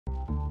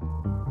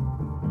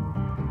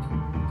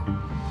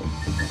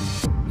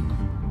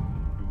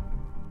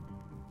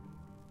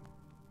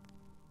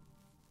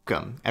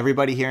Welcome,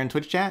 everybody here in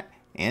Twitch chat,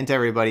 and to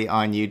everybody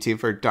on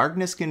YouTube for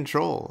Darkness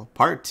Control,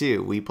 Part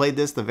 2. We played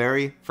this the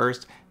very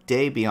first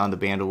day Beyond the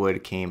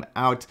Bandlewood came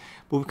out,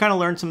 but we've kind of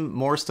learned some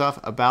more stuff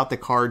about the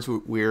cards.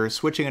 We're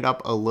switching it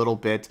up a little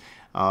bit,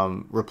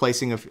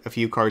 replacing a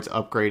few cards,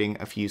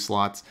 upgrading a few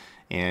slots,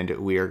 and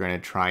we are going to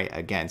try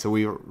again. So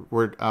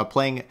we're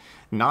playing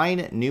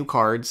 9 new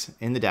cards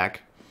in the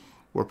deck.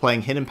 We're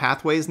playing Hidden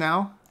Pathways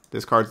now.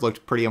 This card's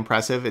looked pretty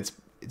impressive. It's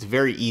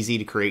very easy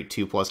to create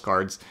 2+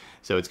 cards,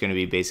 so it's going to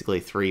be basically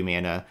 3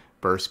 mana,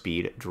 burst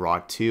speed,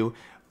 draw 2.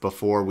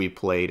 Before we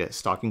played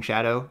Stalking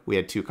Shadow, we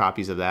had 2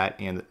 copies of that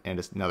and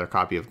another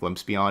copy of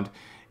Glimpse Beyond,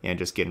 and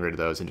just getting rid of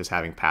those and just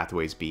having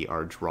Pathways be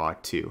our draw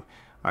 2.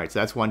 Alright, so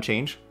that's one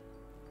change.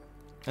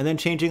 And then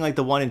changing like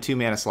the 1 and 2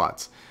 mana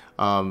slots.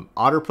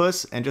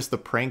 Otterpuss and just the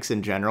pranks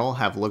in general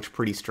have looked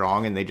pretty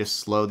strong, and they just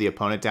slow the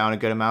opponent down a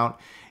good amount,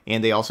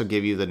 and they also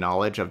give you the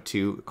knowledge of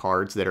 2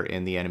 cards that are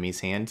in the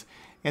enemy's hand.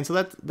 And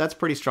so that's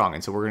pretty strong.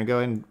 And so we're gonna go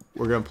and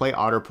we're gonna play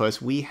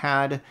Otterpuss. We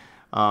had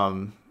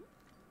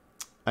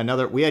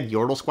we had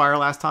Yordle Squire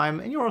last time,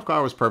 and Yordle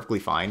Squire was perfectly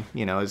fine.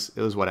 You know, it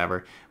was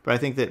whatever. But I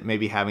think that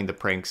maybe having the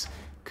pranks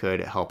could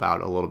help out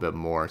a little bit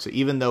more. So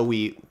even though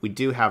we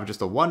do have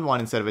just a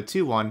 1/1 instead of a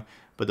 2/1,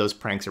 but those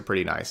pranks are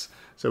pretty nice.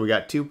 So we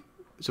got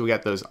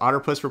those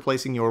Otterpuss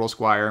replacing Yordle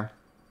Squire.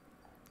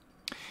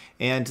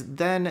 And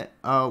then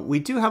we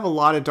do have a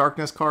lot of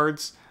darkness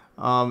cards.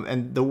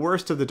 And the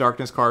worst of the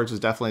darkness cards was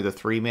definitely the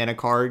 3 mana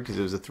card, because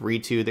it was a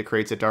 3/2 that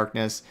creates a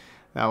darkness.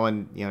 That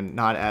one, you know,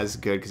 not as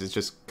good because it's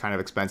just kind of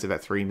expensive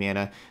at 3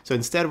 mana. So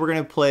instead, we're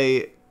going to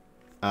play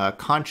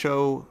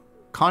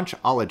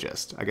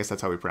Conchologist. I guess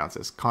that's how we pronounce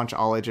this.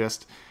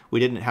 Conchologist. We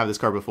didn't have this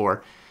card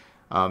before.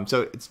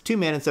 So it's 2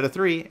 mana instead of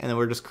 3, and then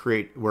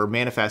we're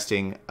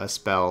manifesting a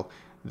spell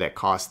that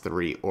costs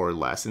 3 or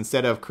less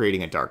instead of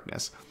creating a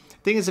darkness.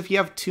 Thing is, if you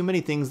have too many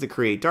things that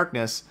create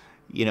darkness,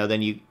 you know,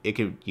 then you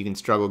can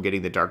struggle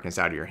getting the darkness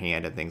out of your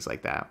hand and things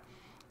like that.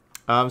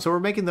 So we're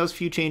making those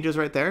few changes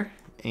right there,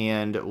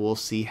 and we'll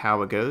see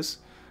how it goes.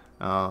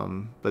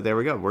 But there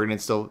we go. We're going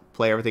to still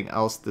play everything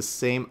else the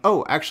same.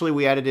 Oh, actually,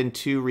 we added in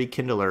 2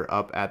 Rekindler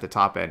up at the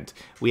top end.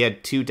 We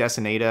had 2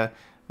 Detonata,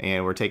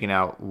 and we're taking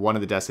out one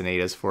of the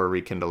Detonatas for a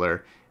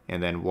Rekindler,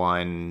 and then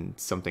one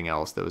something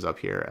else that was up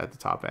here at the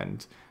top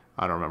end.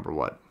 I don't remember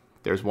what.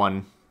 There's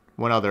one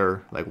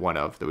other, like one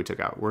of, that we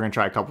took out. We're going to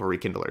try a couple of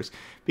Rekindlers,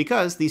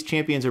 because these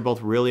champions are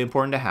both really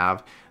important to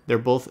have. They're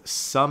both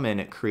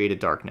summon created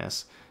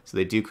darkness. So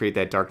they do create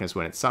that darkness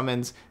when it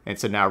summons, and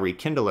so now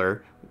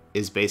Rekindler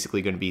is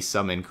basically going to be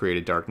summon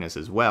created darkness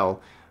as well.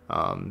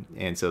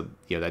 And so,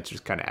 you know, that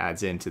just kind of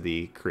adds into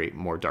the create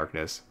more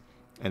darkness,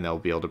 and they'll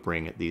be able to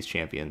bring these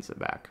champions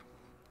back.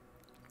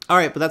 All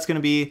right, but that's going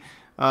to be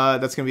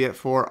it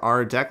for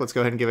our deck. Let's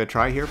go ahead and give it a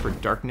try here for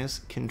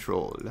Darkness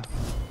Control.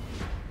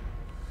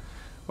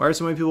 Why are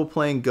so many people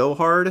playing Go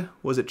Hard?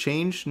 Was it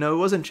changed? No, it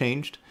wasn't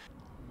changed.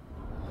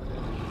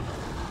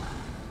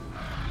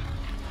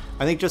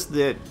 I think just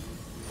that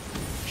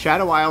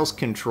Shadow Isle's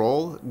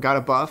control got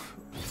a buff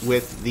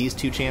with these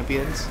 2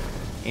 champions,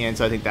 and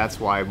so I think that's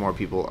why more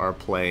people are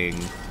playing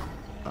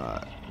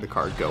the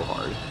card Go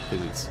Hard,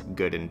 because it's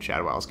good in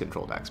Shadow Isle's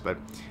control decks. But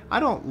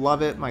I don't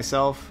love it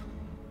myself.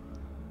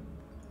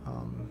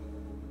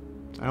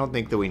 I don't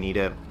think that we need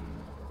it.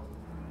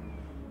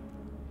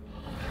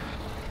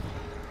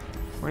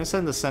 We're going to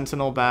send the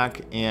Sentinel back,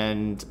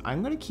 and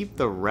I'm going to keep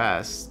the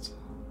rest.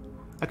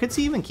 I could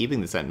see even keeping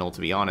the Sentinel, to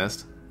be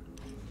honest.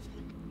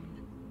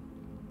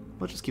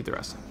 Let's just keep the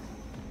rest.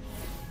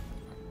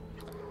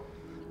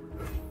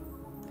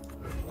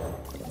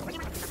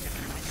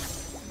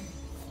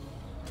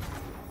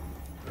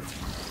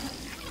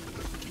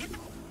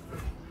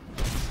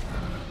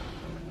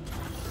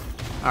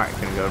 Alright,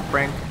 gonna go to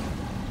Prank.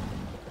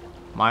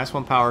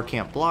 -1 power,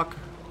 can't block,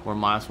 or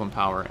 -1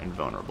 power,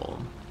 invulnerable.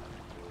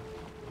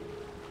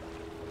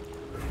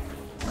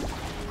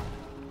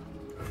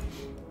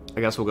 I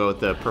guess we'll go with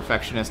the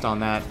Perfectionist on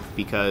that,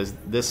 because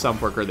this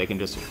Sump Worker they can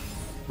just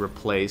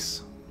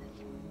replace.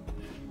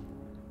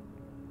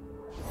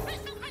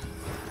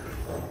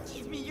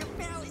 Give me your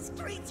malice,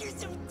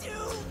 creatures of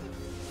doom!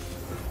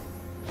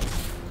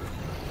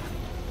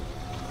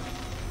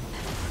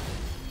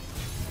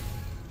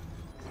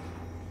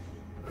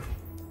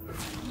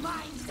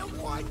 Mine's the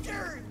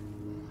wonder!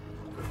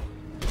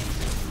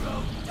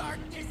 Oh,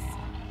 darkness!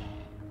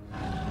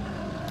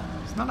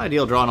 It's not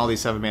ideal drawing all these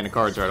 7 mana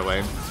cards right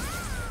away.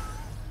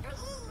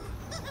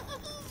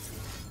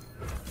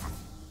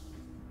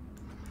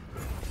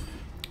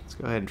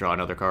 Go ahead and draw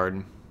another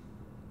card.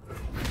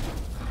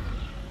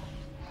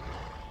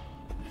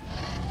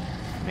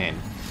 Man,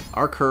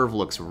 our curve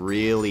looks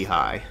really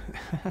high.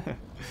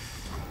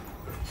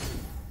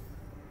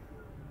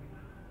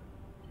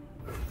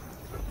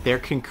 They're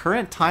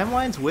concurrent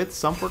timelines with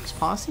Sumpworks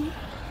Posse?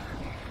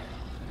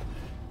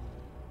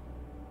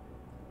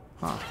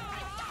 Huh.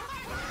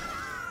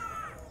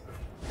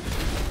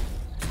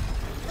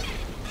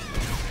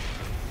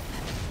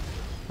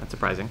 That's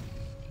surprising.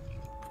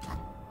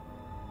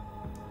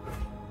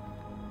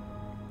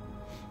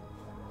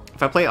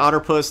 If I play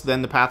Otterpuss,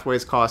 then the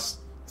pathways cost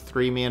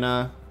 3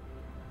 mana.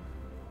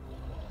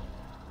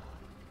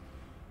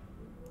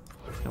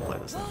 I'm gonna play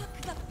this thing.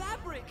 Work the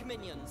fabric,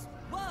 minions.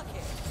 Work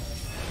it.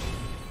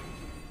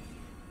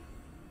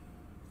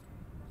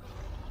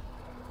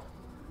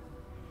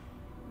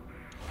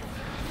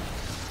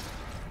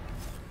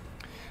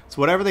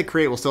 So whatever they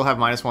create will still have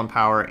 -1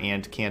 power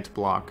and can't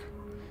block.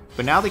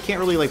 But now they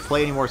can't really like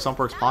play any more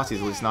Sumpworks Posses,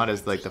 at least not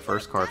as like the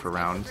first card per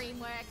round.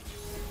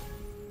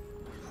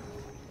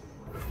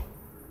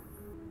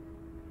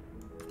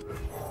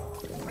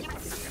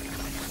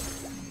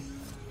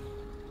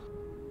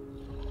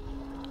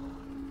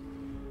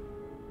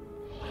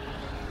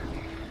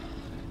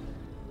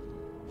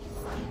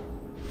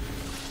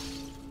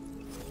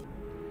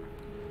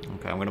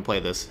 Okay, I'm gonna play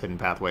this Hidden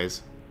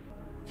Pathways.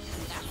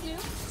 That's new.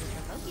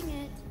 Provoking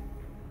it.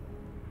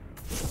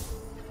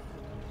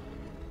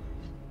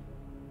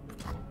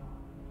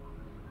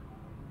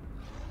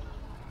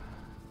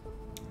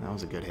 That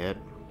was a good hit.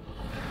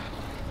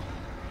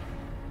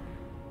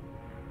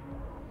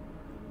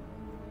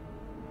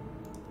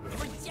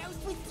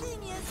 Joust with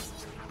genius.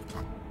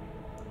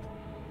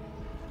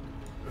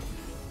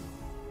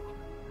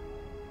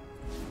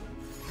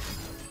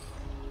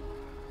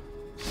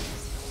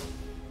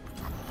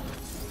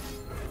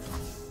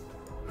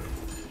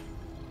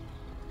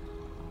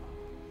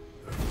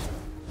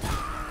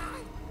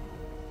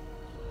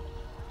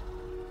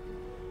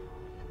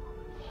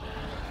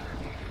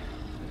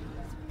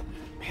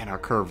 Man, our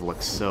curve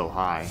looks so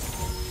high.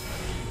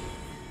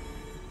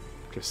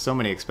 Just so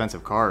many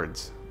expensive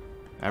cards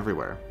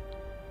everywhere.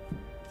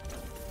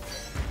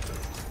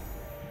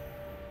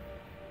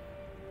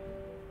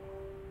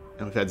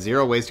 And we've had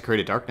 0 ways to create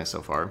a darkness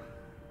so far.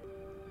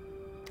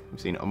 We've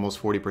seen almost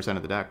 40%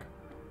 of the deck.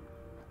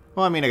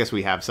 Well, I mean, I guess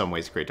we have some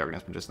ways to create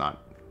darkness, but just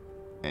not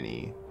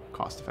any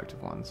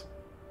cost-effective ones.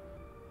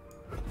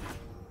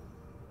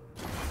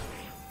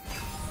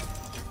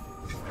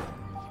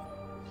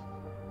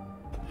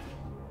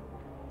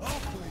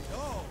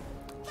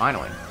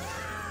 Finally.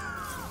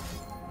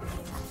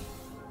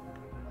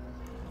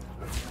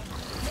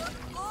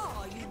 What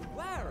are you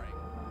wearing?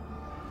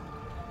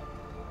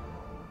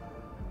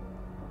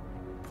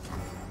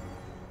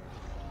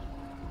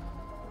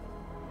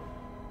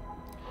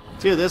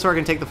 Do this, or I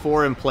can take the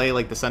 4 and play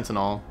like the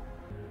Sentinel.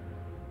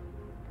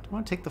 Do I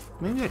want to take the?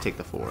 Maybe I take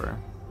the 4.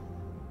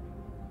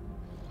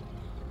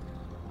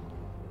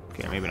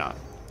 Okay, maybe not.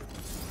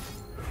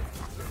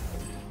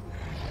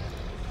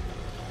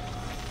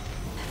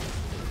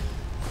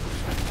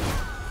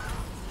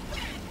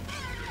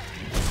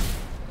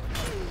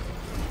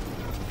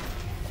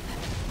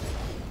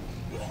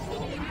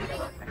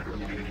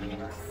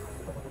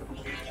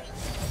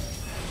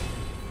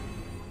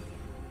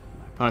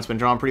 Opponent's been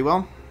drawn pretty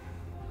well.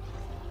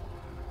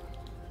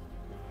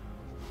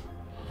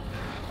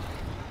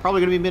 Probably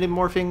going to be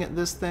mid-morphing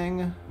this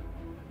thing.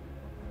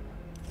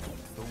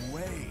 The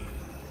way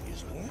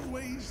is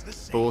always the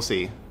same. But we'll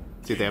see.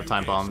 See if they have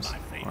time bombs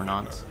or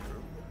not.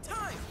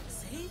 Time,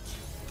 Sage.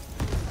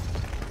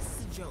 This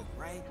is a joke,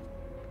 right?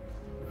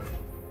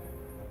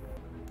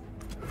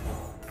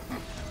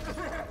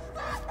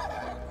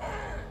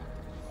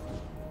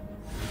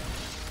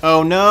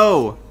 Oh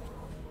no!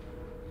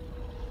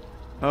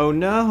 Oh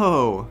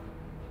no!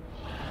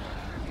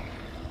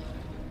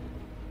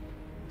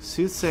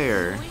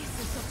 Soothsayer.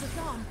 Oasis of the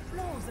dawn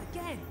flows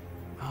again.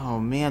 Oh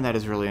man, that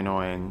is really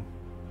annoying.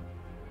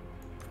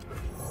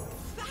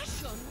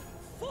 Fashion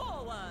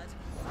forward.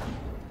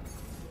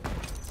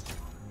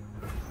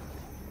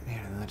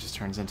 Man, and that just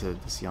turns into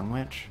this young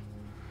witch.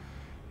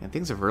 And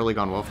things have really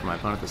gone well for my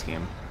opponent this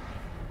game.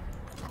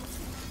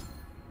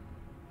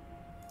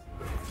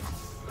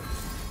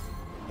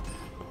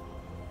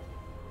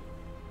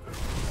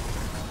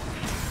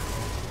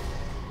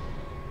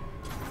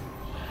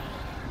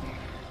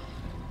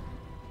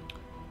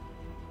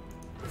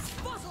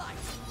 Spotlight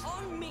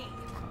on me.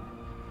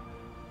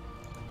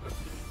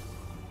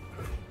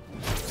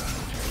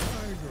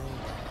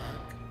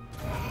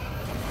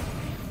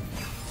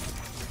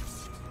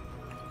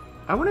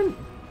 I wouldn't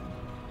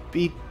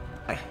be...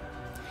 I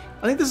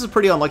think this is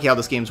pretty unlucky how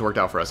this game's worked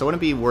out for us. I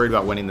wouldn't be worried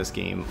about winning this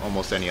game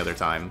almost any other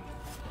time.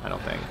 I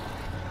don't think.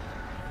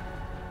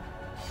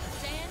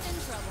 Stand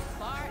in trouble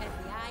far as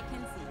the eye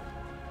can see.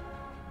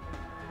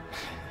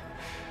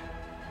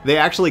 They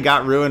actually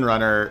got Ruin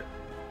Runner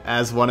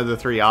as one of the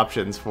 3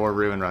 options for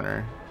Ruin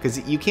Runner. Because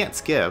you can't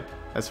skip,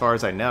 as far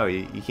as I know.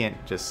 You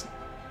can't just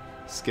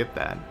skip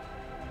that.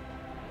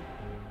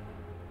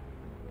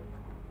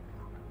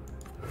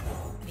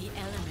 The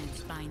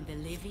elements bind the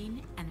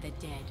living and the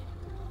dead.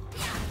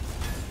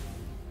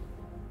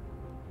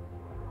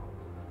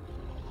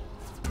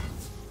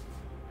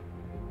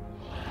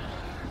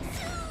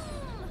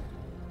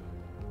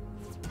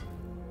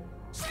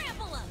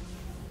 Trample 'em.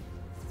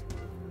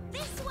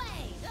 This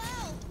way.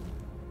 Oh.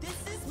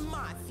 This is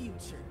my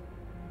future.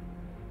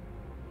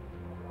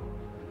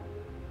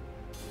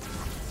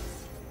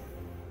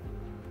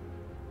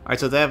 Alright,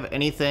 so if they have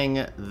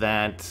anything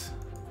that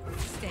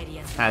Steady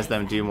as has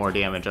them do more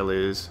damage, I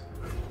lose.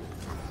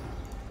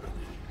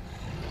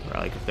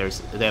 like if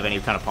they have any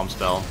kind of pump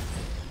spell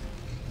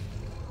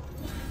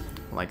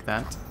like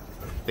that.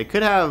 They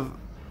could have.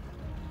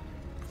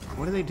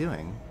 What are they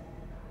doing?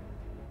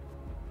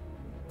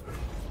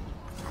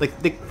 Like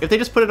if they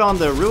just put it on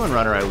the Ruin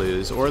Runner, I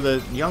lose, or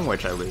the Young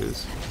Witch, I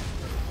lose.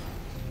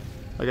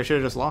 Like I should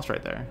have just lost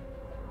right there.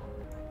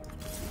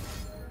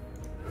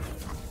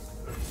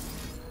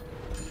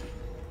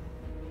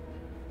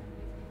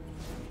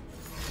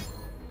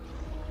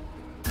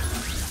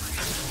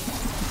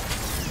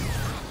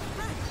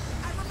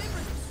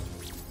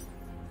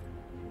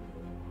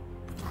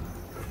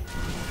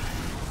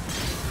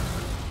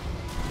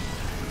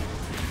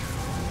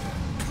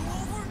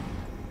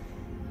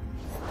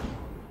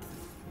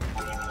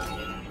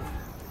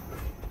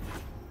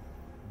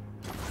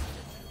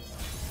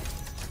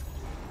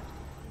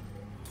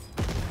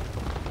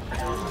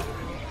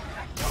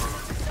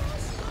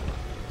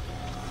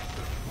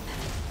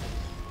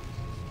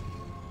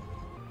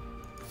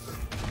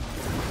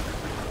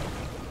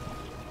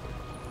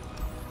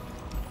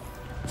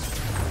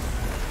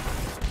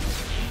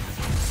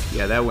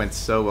 Yeah, that went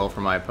so well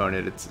for my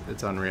opponent.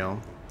 It's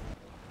unreal.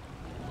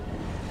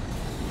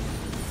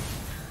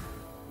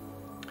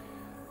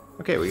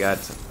 Okay, we got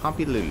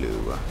Pompey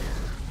Lulu. Okay.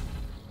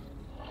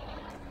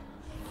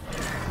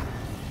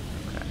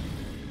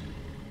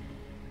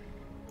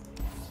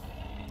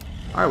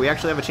 All right, we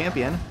actually have a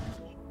champion.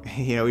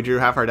 You know, we drew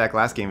half our deck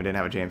last game and didn't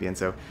have a champion,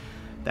 so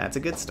that's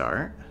a good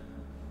start.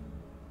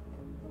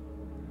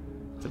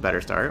 It's a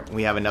better start.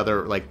 We have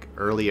another like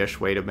early-ish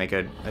way to make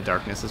a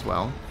darkness as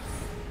well.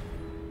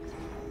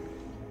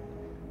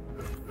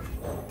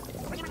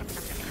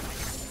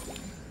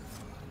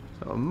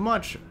 So a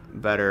much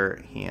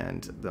better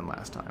hand than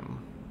last time.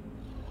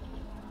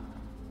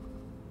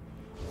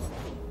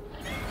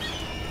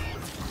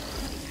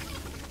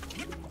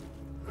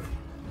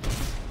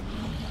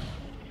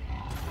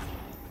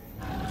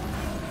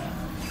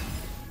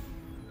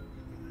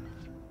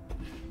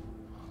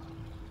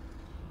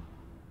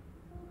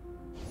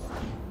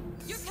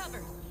 You're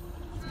covered.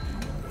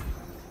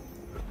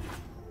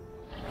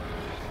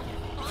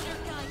 Honor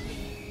guide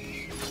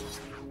me.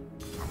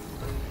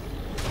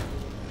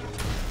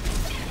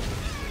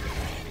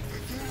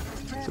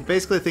 So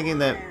basically thinking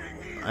that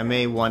I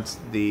may want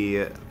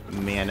the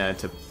mana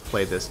to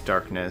play this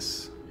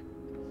darkness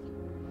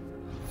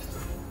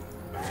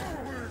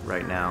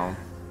right now.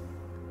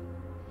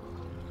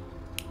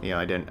 You know,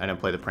 I didn't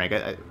play the prank.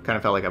 I kind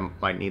of felt like I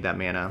might need that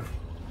mana.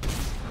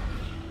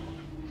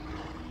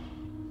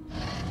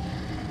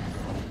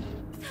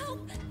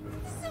 Help!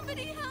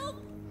 Somebody help!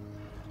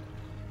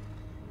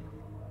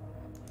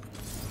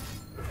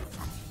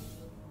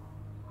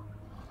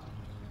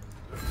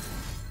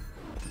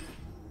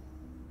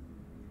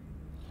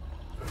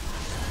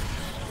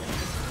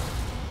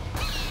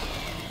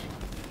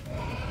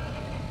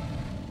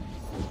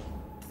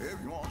 If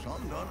you want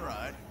something done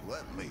right,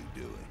 let me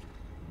do it.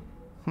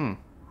 Hmm.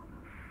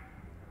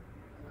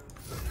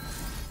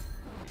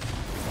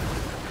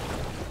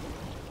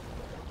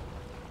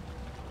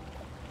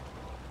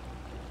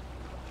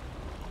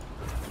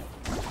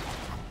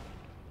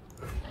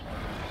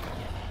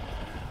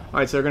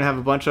 Alright, so they're going to have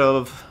a bunch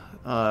of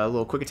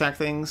little quick attack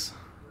things.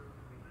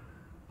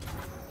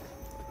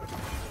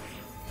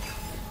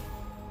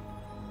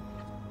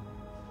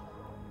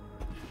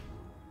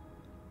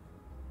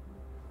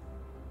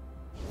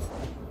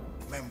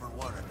 Remember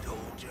what I told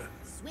you?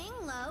 Swing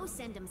low,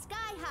 send them sky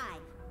high.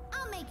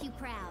 I'll make you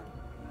proud.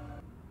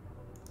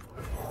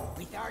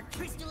 With our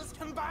crystals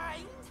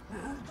combined,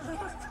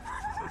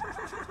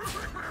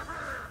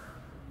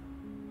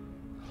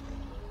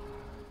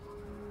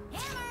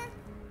 Hammer!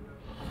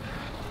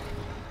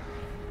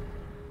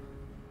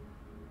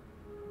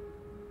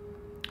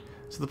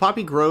 So the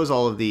Poppy grows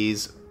all of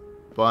these,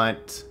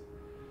 but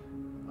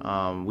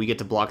we get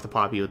to block the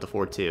Poppy with the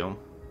 4-2.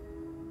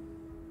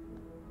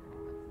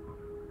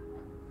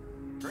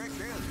 Trick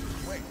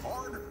is swing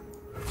harder.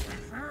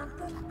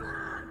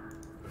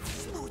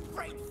 smooth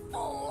brain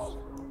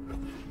fool.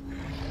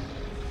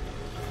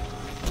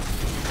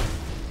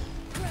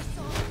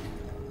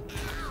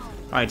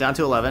 Alright, down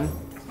to 11.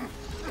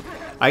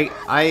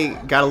 I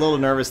got a little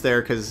nervous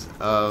there because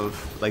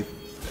of like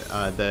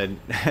the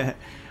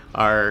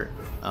our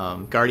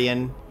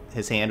Guardian,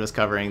 his hand was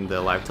covering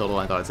the life total.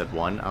 I thought it said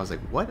 1. I was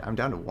like, what? I'm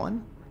down to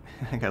 1?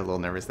 I got a little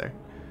nervous there.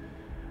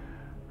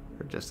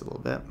 For just a little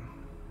bit.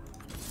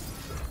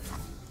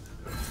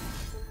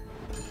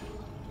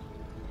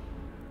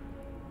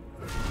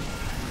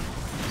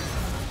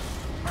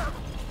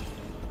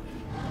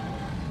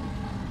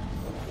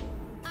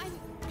 I'm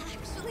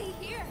actually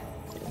here.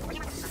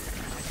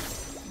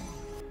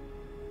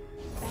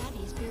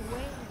 Baddies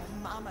beware,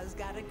 Mama's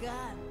got a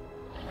gun.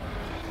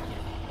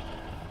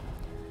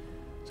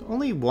 So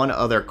only one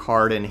other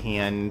card in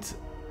hand.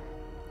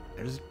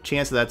 There's a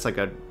chance that that's like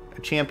a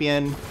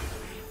champion.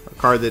 A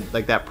card that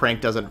like that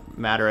prank doesn't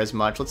matter as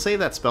much. Let's save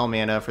that spell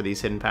mana for these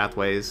hidden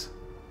pathways.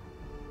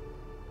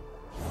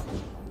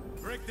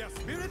 Break their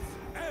spirits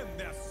and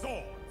their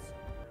swords.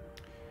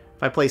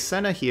 If I play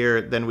Senna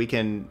here, then we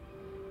can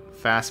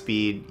fast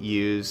speed,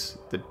 use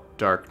the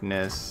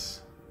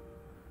darkness.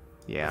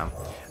 Yeah,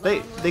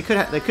 they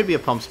could be a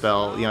pump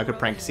spell. You know, I could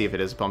prank to see if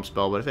it is a pump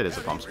spell, but if it is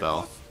a pump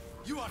spell,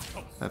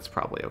 that's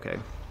probably okay.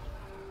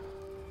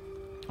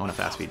 I want a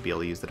fast speed be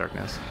able to use the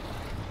darkness.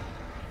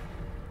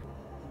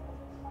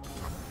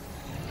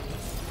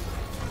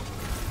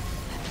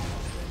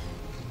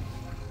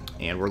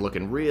 And we're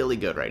looking really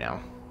good right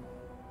now.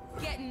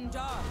 Getting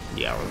dark.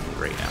 Yeah, we're looking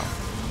great now.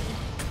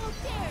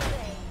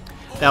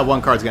 That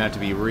one card's gonna have to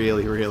be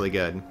really, really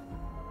good.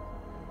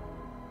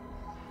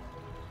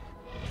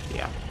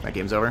 Yeah, that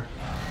game's over.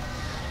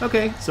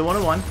 Okay, so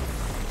 1-1.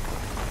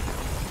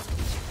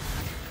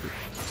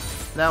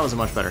 That was a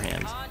much better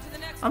hand.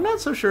 I'm not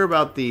so sure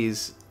about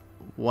these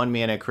 1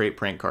 mana create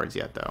prank cards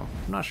yet, though.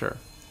 I'm not sure.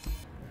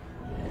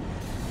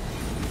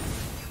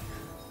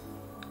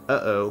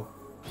 Uh-oh.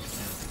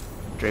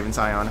 Draven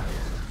Sion.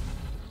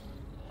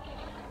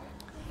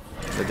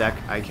 The deck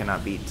I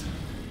cannot beat.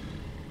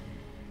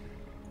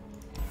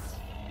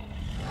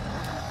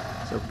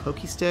 So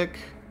Pokestick.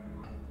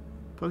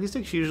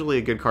 Pokestick's usually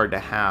a good card to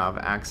have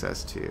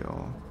access to.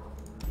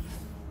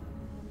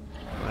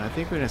 But I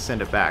think we're going to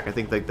send it back. I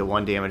think like the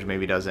 1 damage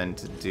maybe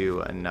doesn't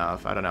do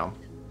enough. I don't know.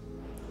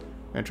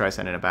 I'm going to try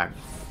sending it back.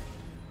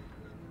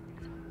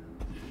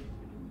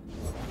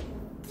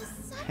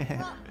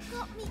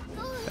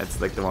 That's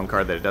like the 1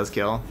 card that it does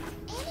kill.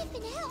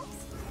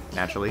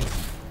 Naturally.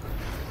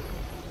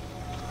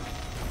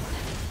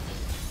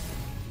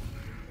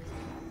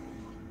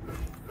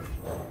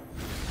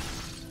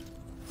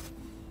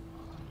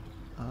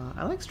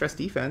 I like stress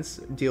defense.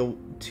 Deal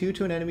 2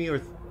 to an enemy or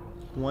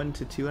 1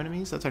 to 2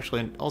 enemies. That's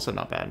actually also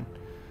not bad.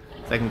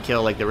 So I can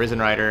kill like the Risen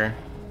Rider.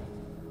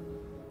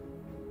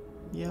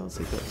 Yeah, let's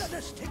take this. Let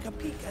us take a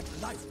peek at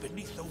life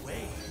beneath the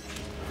waves.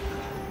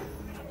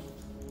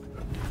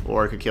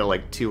 Or I could kill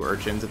like 2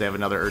 urchins if they have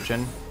another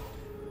urchin.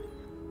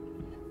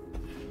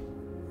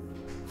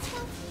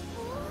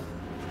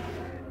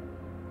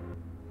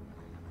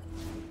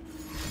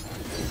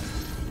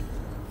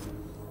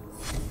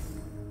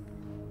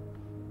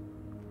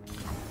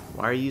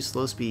 Why are you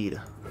slow speed?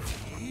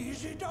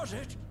 Easy does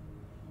it.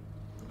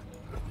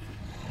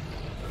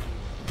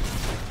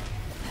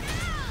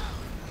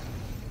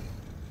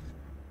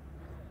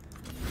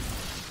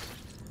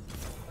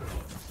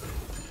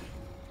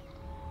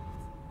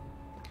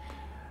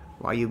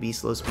 Why you be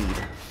slow speed?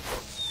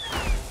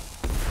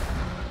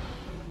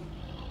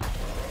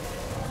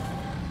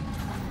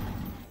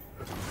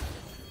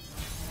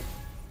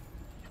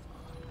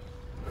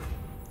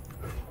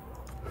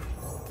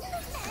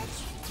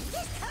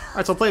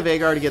 Alright, so I'll play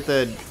Veigar to get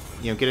the,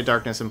 get a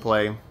darkness in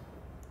play.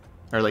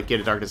 Or, like, get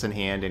a darkness in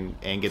hand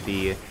and get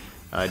the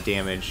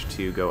damage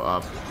to go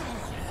up.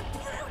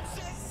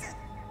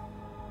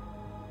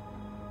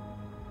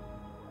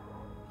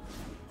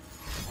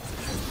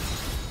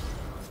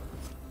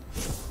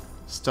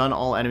 Stun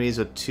all enemies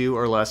with 2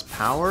 or less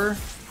power?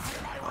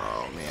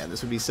 Oh, man,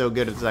 this would be so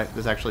good if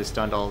this actually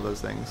stunned all of those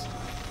things.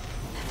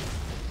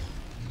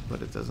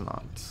 But it does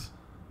not.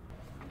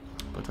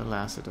 But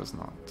alas, it does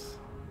not.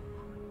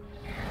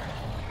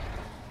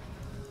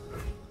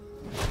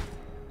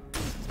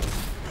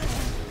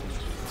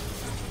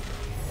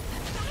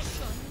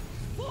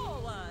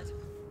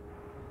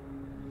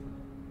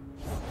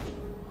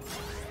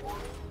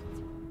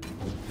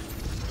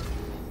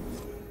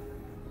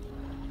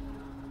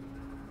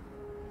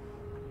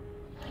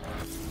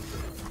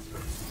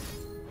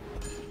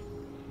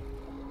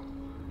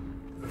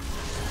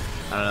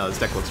 I don't know, this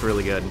deck looks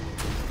really good.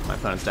 My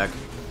opponent's deck.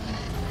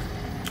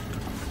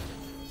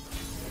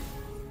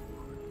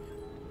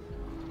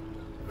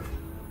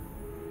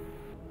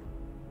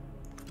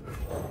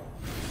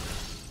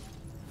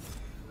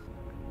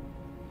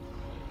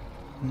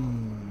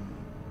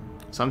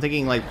 So I'm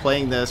thinking like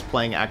playing this,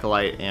 playing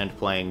Acolyte, and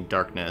playing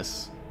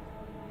Darkness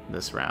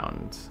this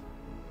round.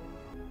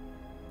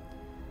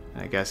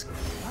 And I guess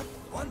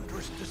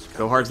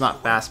Go Hard's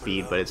not fast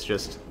speed, but it's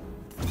just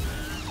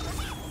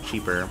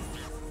cheaper.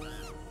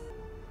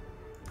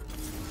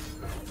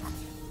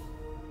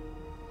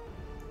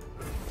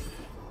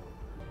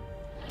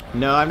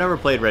 No, I've never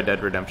played Red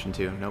Dead Redemption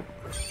 2. Nope.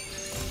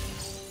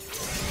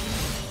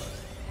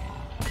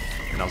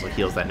 And also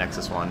heals that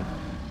Nexus one.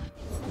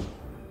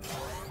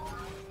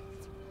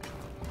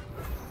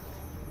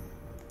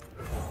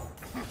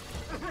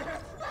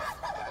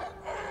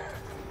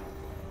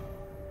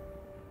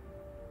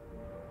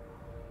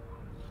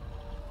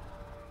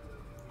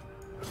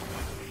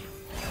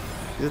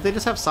 They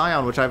just have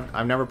Sion, which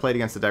I've never played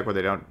against the deck where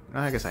they don't.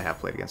 I guess I have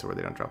played against it where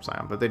they don't drop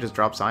Sion, but they just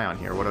drop Sion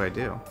here. What do I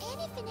do?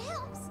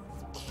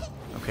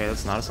 Okay,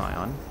 that's not a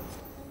Sion.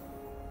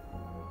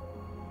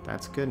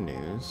 That's good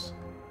news.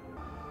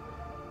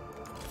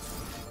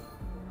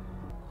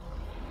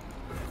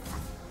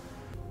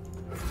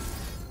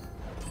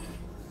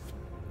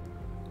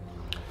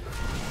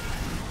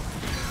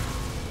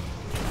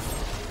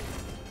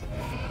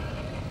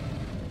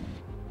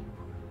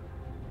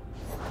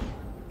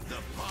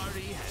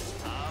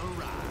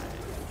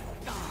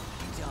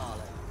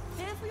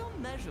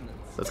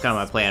 measurements. That's kind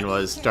of my plan,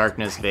 was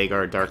darkness,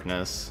 Veigar,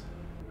 darkness.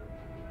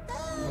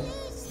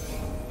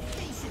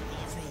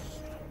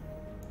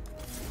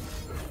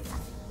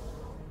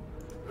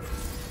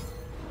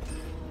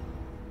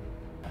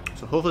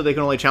 So hopefully they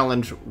can only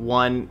challenge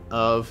one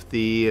of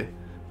the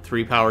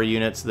 3 power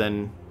units,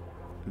 then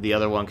the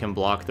other one can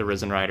block the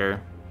Risen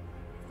Rider.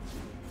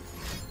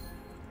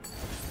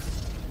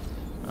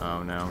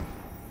 Oh no.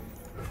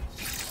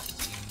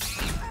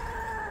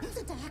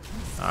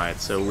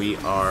 Alright, so we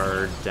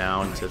are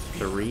down to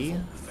 3.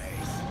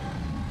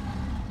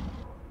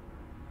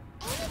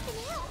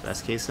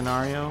 Best case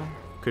scenario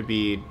could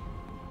be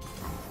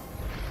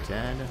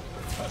dead.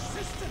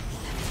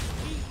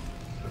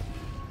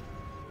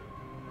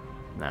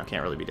 No,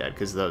 can't really be dead,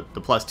 because the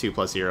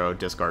 +2/+0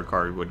 discard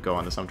card would go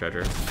on the Sum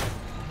Treasure.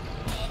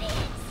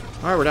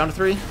 Alright, we're down to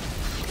 3.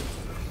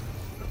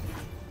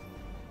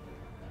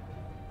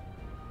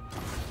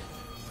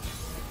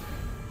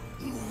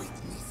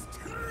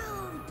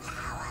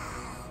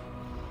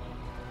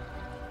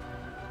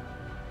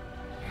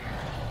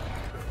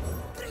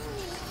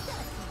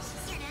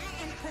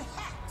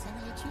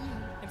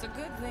 It's a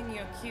good thing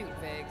you're cute,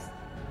 Vigs.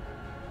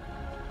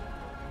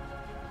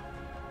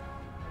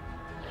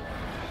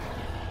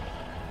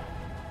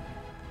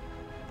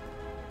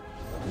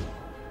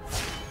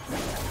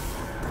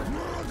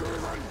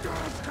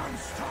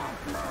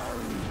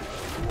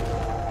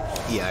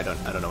 Yeah, I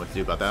don't know what to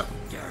do about that.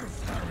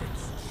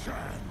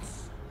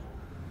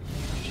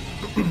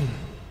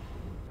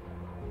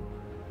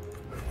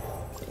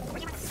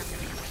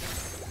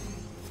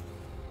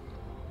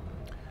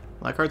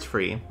 That card's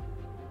free.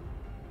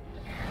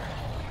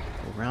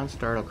 Round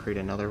start, I'll create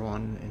another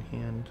one in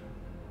hand.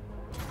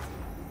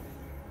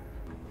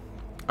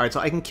 Alright, so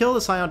I can kill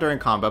the Sion during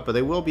combat, but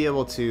they will be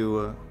able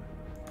to...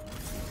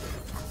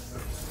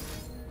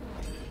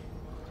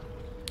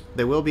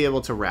 They will be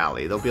able to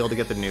rally. They'll be able to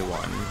get the new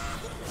one.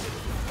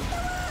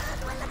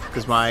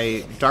 Because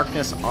my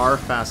darkness are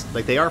fast...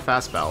 Like, they are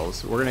fast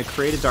spells. We're going to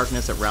create a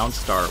darkness at round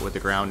start with the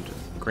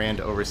Grand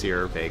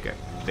Overseer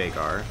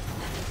Veigar.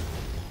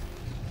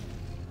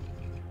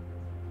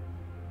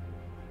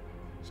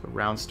 So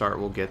round start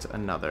will get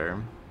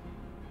another.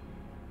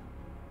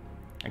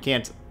 I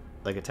can't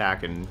like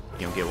attack and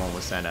get one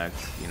with Senna.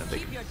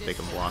 They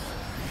can block.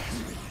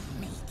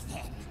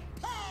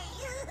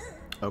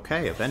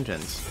 Okay, a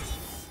vengeance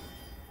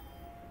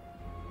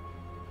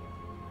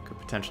could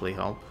potentially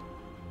help.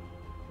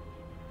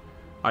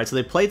 All right, so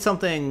they played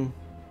something.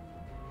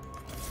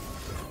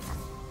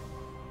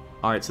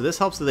 All right, so this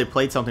helps that they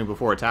played something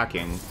before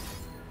attacking.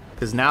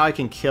 Because now I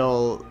can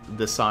kill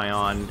the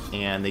Sion,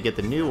 and they get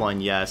the new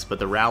one, yes, but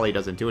the rally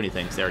doesn't do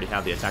anything because they already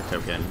have the attack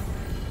token.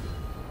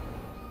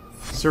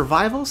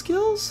 Survival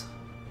skills?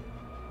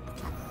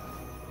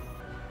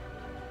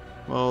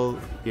 Well,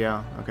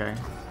 yeah, okay,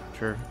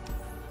 sure.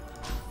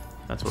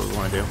 That's what we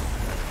want to do.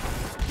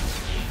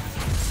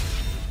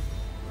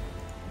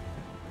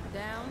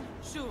 Down,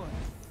 sure,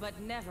 but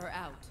never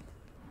out.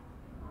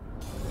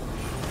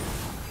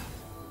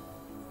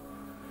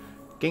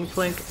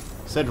 Gangplank,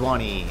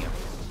 Sejuani.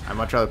 I'd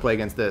much rather play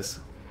against this.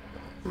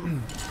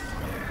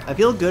 I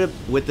feel good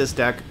with this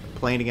deck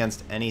playing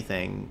against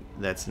anything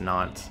that's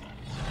not...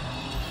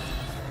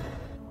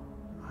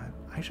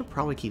 I should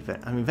probably keep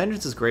it. I mean,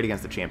 Vengeance is great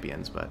against the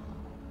champions, but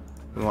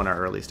we want our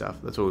early stuff.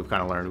 That's what we've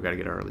kind of learned. We've got to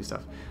get our early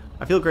stuff.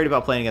 I feel great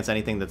about playing against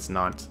anything that's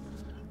not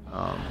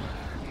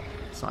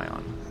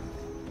Sion.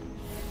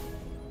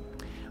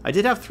 I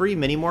did have 3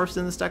 mini-morphs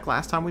in this deck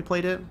last time we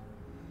played it.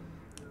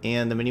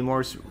 And the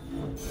mini-morphs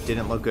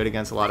didn't look good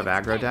against a lot of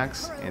aggro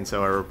decks, and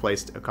so I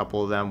replaced a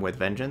couple of them with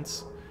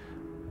Vengeance.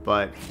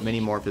 But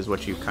mini-morph is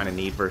what you kind of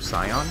need versus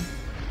Sion.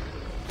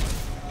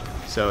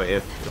 So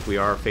if we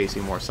are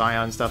facing more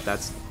Sion stuff,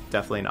 that's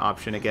definitely an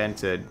option again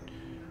to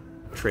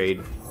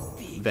trade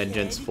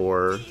Vengeance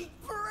for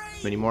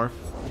mini-morph.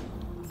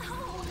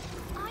 Oh,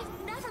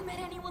 I've never met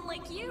anyone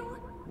like you.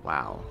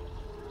 Wow.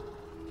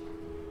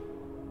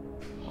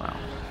 Wow.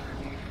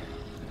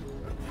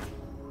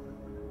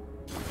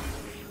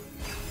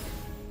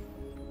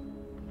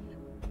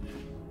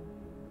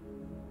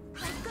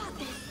 I've got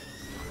this.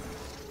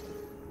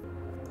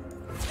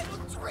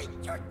 Penetrate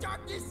your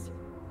darkness.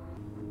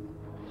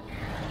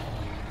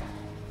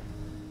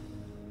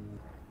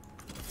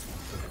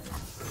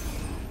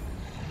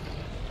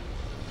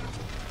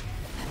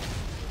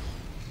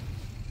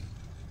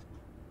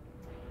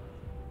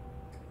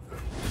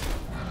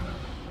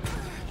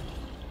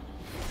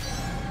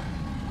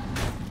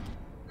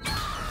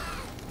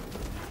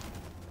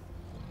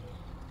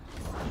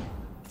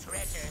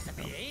 Treasures of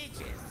the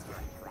ages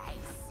for price.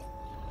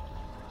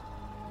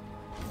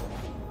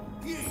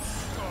 Ye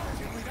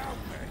started without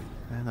me.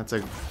 And that's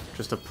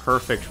just a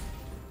perfect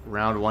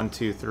round 1,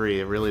 2,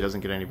 3. It really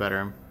doesn't get any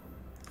better.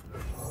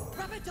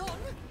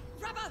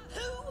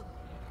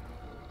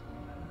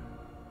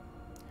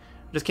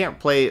 Just can't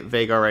play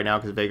Veigar right now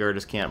because Veigar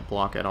just can't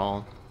block at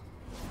all.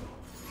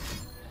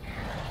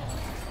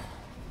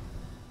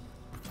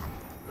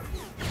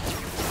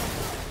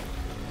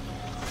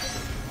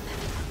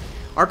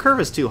 Our curve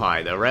is too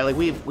high, though, right? Like,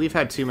 we've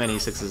had too many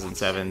 6s and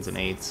 7s and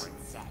 8s.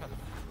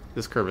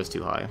 This curve is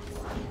too high.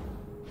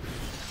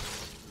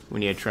 We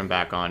need to trim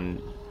back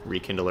on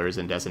Rekindlers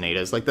and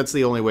Detonatas. Like, that's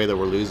the only way that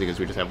we're losing, is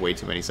we just have way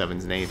too many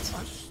 7s and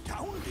 8s.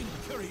 Astounding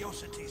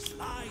curiosities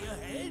lie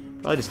ahead.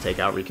 Probably just take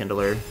out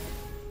Rekindler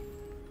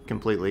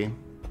completely.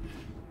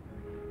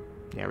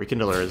 Yeah,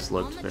 Rekindler has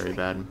looked very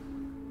bad.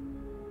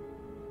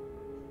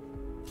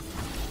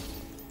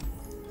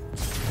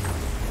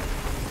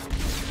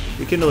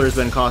 Rekindler has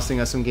been costing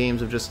us some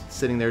games of just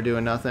sitting there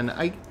doing nothing.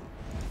 I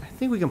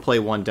think we can play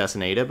one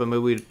Detonata, but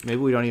maybe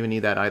we don't even need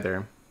that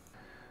either.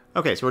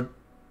 Okay, so we're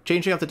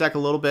changing up the deck a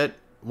little bit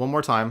one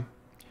more time.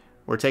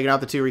 We're taking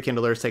out the 2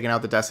 Rekindlers, taking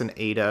out the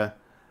Detonata,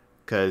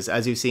 because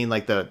as you've seen,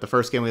 like the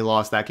first game we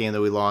lost, that game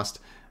that we lost,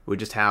 we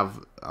just have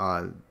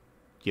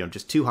you know,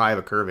 just too high of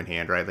a curve in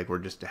hand, right? Like, we're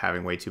just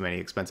having way too many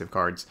expensive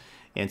cards.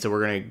 And so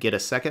we're going to get a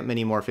second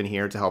mini-morph in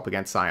here to help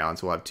against Sion.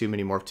 So we'll have 2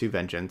 mini-morph, 2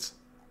 Vengeance.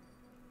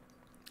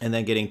 And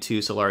then getting 2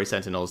 Solari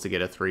Sentinels to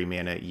get a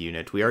 3-mana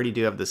unit. We already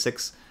do have the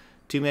 6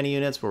 2-mana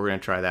units, but we're going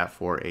to try that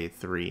for a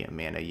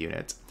 3-mana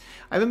unit.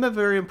 I haven't been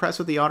very impressed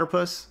with the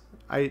Otterpuss.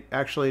 I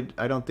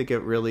don't think it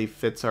really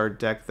fits our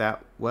deck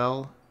that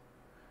well.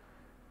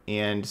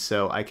 And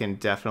so I can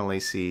definitely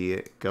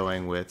see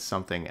going with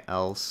something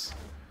else.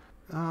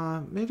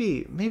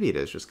 Maybe it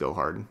is just Go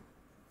Hard.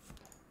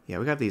 Yeah,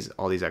 we got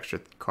all these extra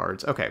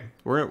cards. Okay,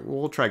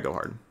 we'll try Go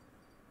Hard.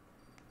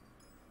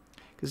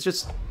 It's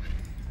just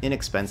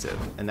inexpensive,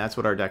 and that's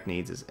what our deck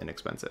needs, is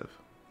inexpensive.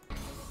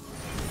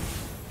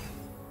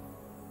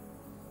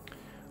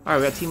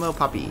 Alright, we got Teemo,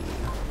 Poppy.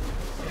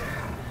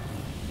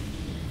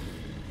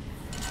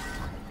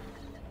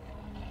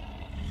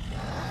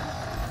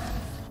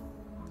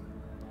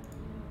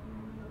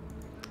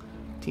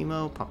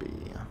 Teemo, Poppy.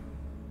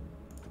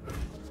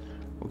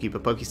 We'll keep a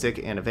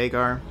Pokestick and a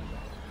Veigar.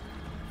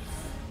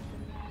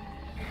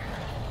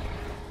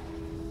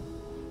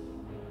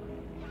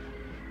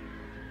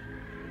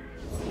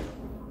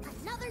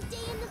 Another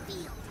day in the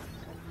field.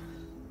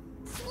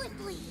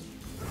 Swiftly.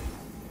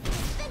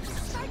 Adventure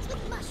starts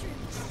with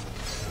mushrooms.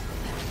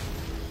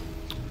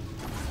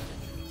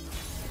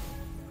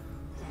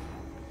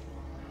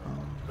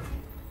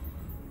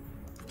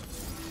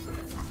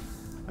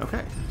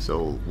 Okay,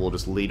 so we'll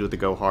just lead with the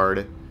Go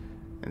Hard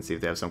and see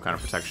if they have some kind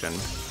of protection.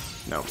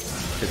 No,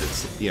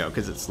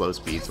 because it's slow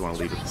speed, so I want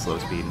to lead with the slow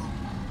speed.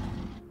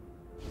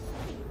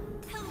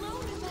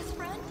 Hello, new best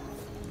friend.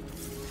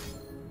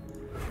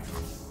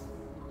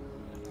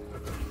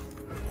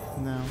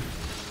 No.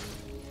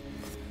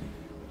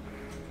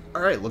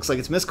 Alright, looks like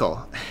it's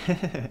Miscall.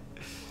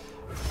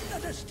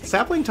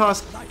 Sapling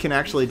Toss can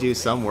actually do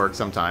some work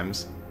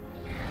sometimes.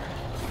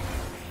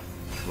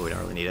 But we don't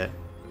really need it.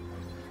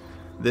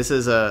 This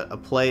is a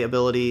play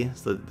ability,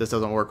 so this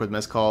doesn't work with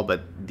Miscall,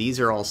 but these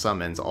are all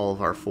summons, all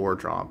of our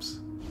 4-drops.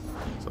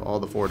 So all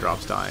the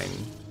 4-drops dying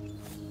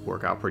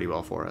work out pretty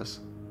well for us.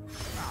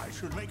 I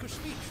should make a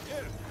speech.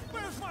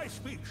 Where's my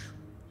speech?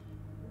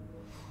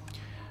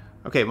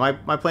 Okay, my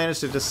plan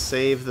is to just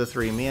save the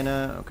 3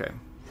 mana. Okay.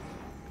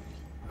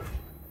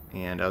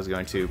 And I was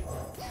going to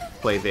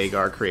play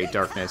Veigar, create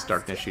Darkness,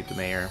 shoot the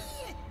Mayor.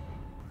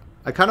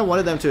 I kind of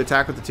wanted them to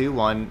attack with the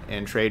 2-1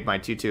 and trade my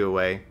 2-2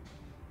 away.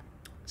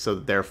 So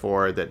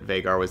therefore, that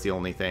Veigar was the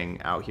only thing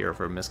out here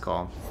for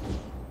Miscall.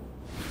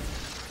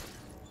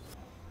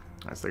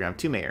 Alright, so they're going to have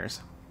 2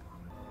 Mayors.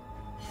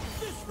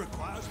 This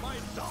requires my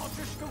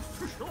largest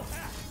official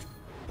act.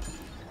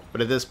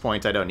 But at this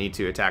point, I don't need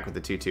to attack with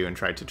the 2-2 and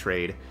try to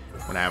trade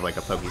when I have like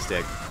a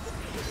Pokestick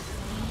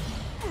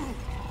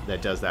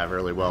that does that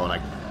really well, and I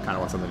kind of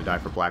want something to die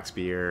for Black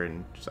Spear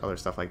and just other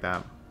stuff like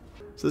that.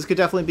 So this could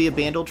definitely be a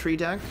Bandle tree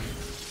deck.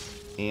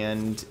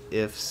 And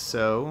if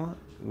so,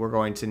 we're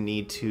going to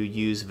need to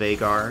use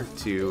Veigar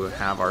to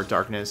have our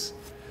Darkness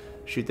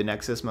shoot the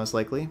Nexus, most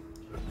likely.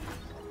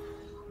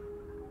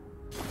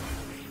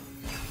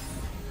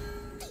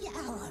 The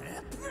hour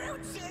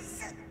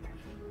approaches.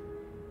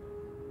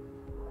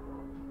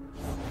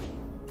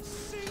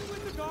 Sing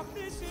with the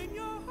darkness in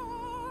your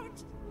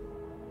heart.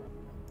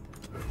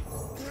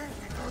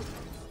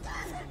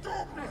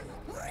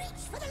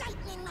 Reach for the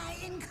lightning, my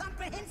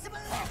incomprehensible.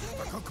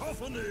 The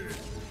cacophony.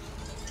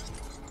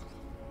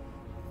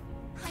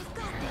 I've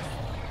got this.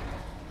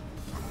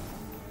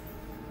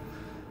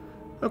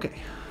 Okay.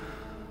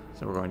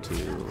 So we're going to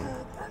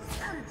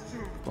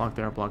block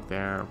there,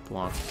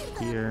 block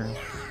here.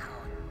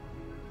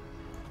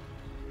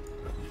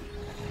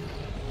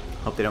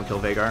 Hope they don't kill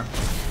Veigar.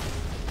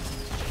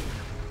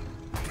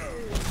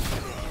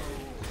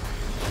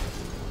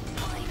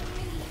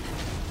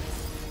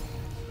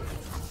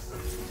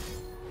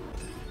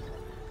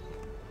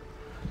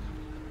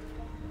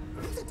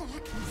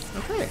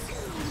 Okay.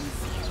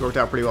 It's worked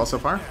out pretty well so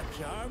far.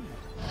 Charm.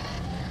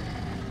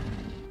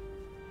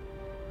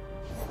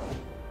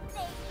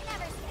 They've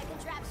never seen a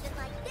contraption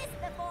like this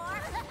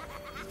before.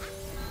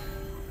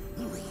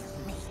 We'll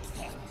make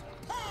them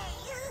pay.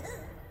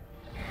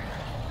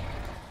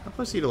 I'll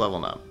proceed to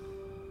leveling up.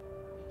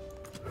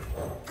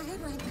 I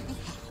want my hat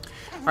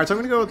and Alright, so I'm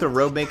going to go with the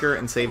Roadmaker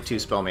and save 2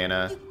 spell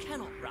mana. You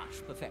cannot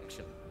rush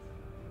perfection.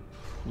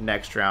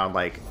 Next round,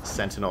 like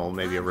Sentinel,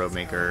 maybe a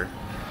Roadmaker,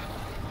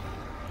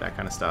 that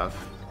kind of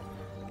stuff.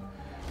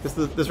 This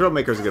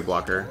Roadmaker's a good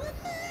blocker.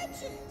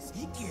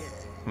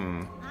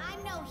 I'm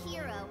no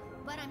hero,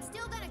 but I'm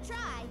still gonna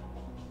try.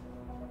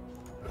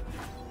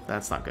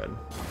 That's not good.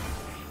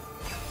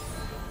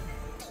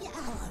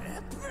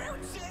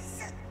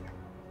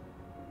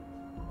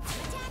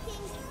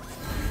 Attacking.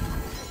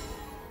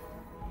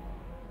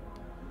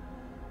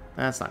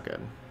 That's not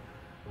good.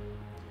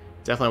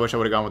 Definitely wish I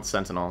would have gone with the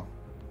Sentinel.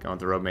 Going with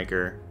the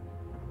Roadmaker.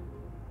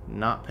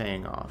 Not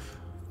paying off.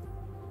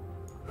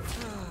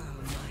 Oh,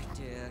 my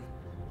dear.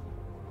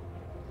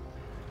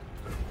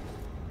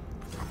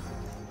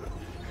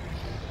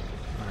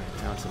 Alright,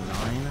 down to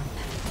 9.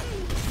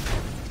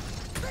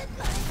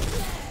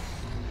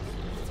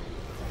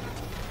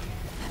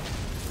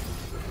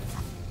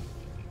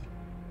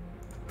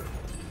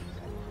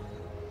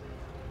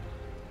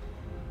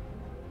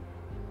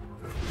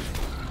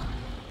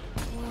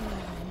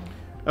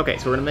 Okay,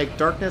 so we're gonna make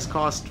Darkness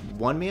cost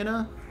 1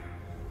 mana.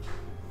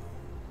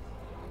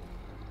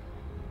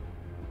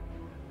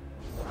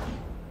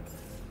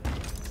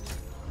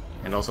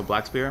 And also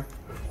Black Spear.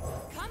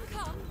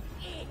 Come,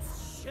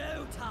 it's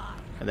showtime.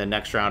 And then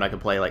next round I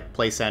could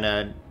play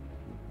Senna,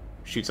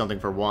 shoot something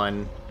for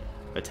 1,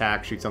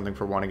 attack, shoot something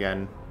for 1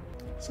 again.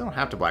 So I don't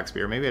have to Black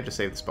Spear, maybe I just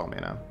save the spell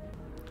mana.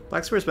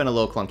 Black Spear's been a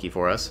little clunky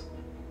for us.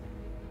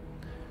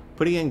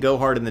 Putting in Go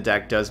Hard in the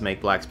deck does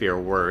make Black Spear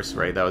worse,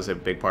 right? That was a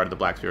big part of the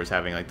Black Spear, was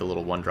having like the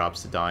little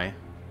 1-drops to die.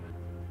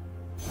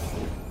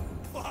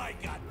 I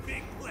got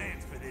big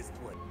plans for this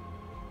place.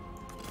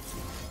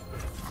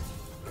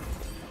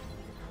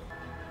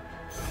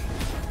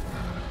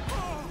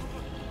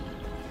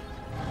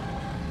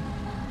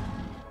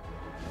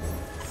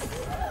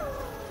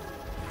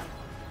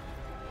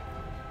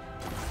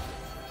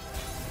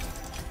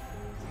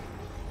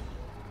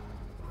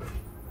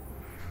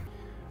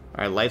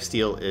 Alright,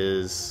 Lifesteal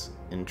is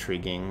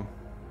intriguing.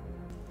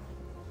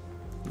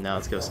 Now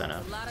let's go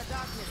Senna.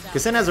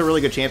 Because Senna has a really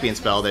good champion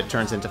spell that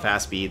turns into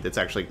fast speed that's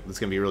going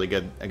to be really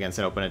good against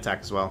an open attack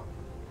as well.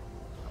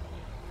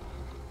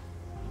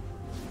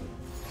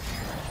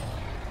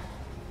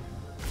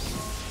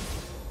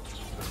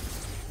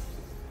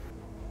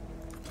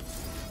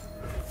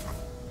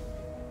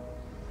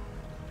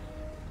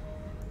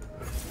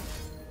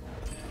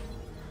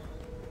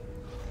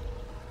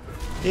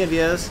 Hey,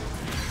 Envios.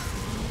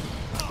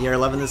 You're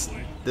loving this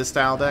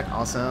style deck,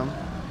 awesome.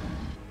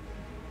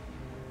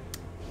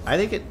 I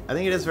think it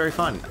is very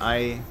fun.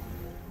 I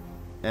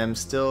am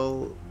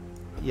still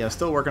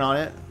working on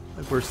it.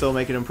 Like, we're still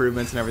making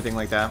improvements and everything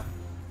like that.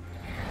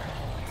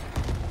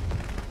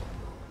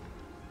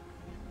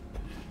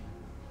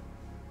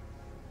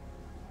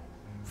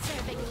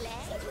 Serving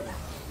leg.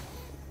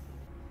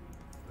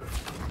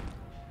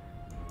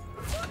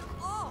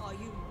 What are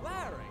you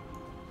wearing?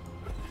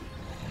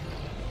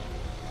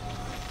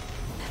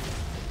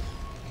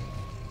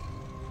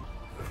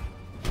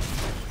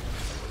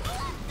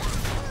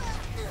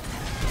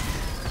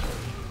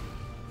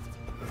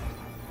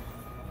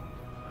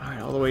 Alright,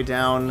 all the way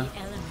down. The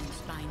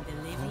elements bind the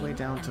living All the way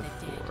down and to the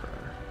dead. 4.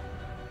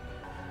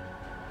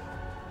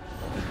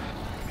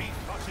 Be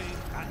fussy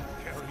and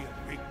carry a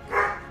big.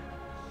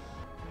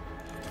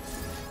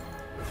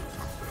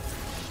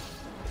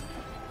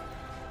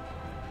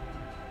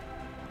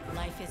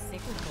 Life is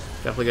cyclical.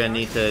 Definitely gonna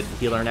need to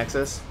heal our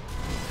Nexus.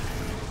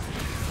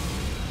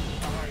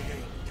 I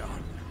ain't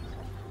done.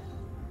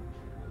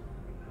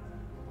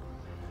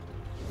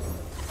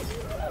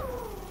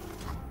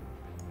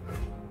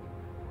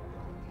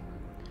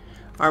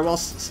 Alright,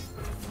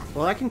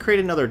 well, I can create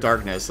another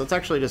Darkness. Let's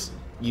actually just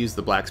use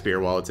the Black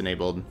Spear while it's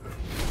enabled.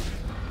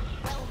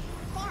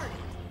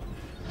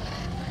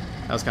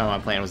 That was kind of my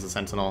plan, was the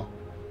Sentinel.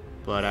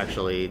 But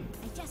actually,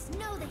 I just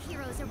know the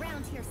heroes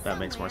around here that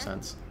makes more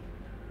somewhere. sense.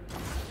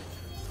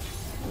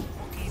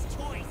 He's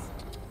choice.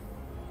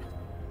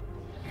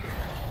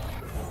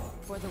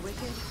 For the wicked,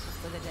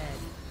 for the dead,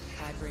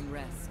 I bring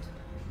rest.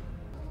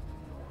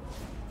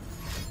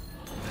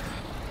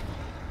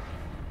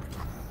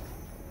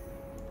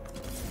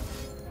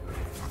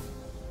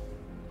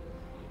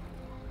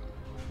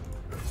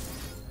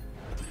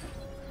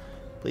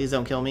 Please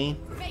don't kill me.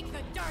 Make the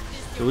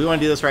darkness Do we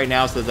want to do this right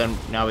now so then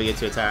now we get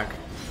to attack?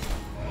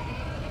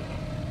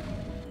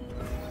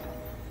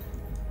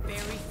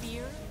 bury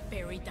fear,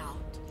 bury doubt.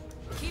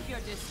 Keep your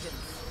distance.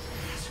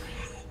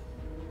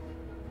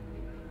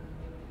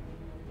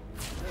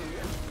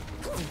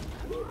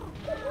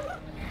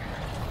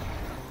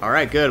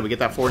 Alright, good. We get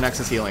that 4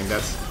 Nexus healing.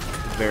 That's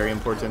very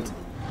important.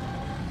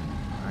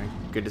 Alright,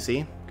 good to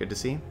see. Good to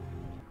see.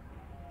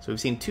 So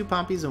we've seen 2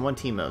 Pompies and 1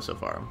 Teemo so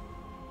far.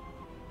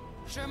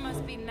 Sure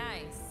must be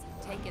nice,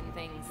 taking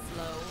things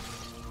slow.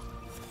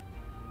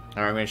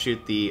 Alright, I'm going to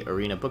shoot the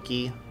Arena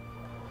Bookie.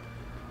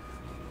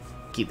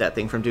 Keep that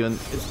thing from doing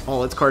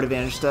all its card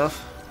advantage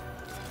stuff.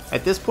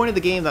 At this point of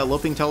the game, that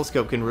Loping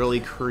Telescope can really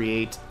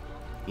create,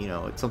 you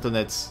know, it's something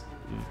that's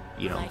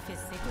you know, Life is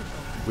cyclical.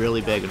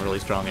 really big and really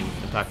strong and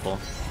impactful.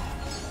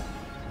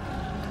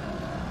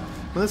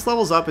 When this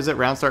levels up, is it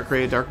round start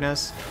created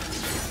darkness?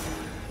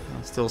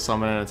 I'll still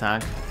summon an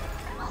attack.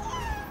 I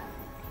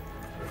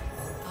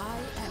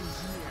am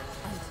here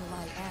until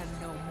I am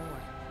no more.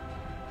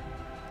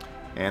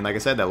 And like I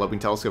said, that Loping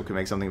Telescope can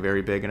make something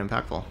very big and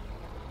impactful.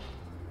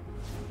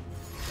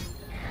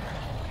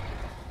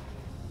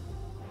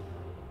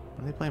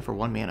 What are they playing for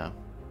 1 mana?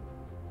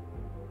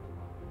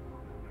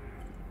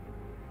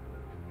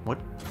 What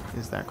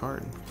is that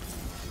card?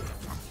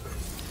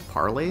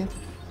 Parlay? Is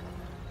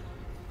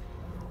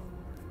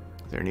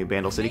there a new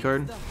Bandle City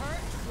card? The hurt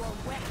your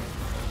weapon.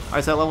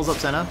 Alright, so that levels up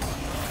Senna.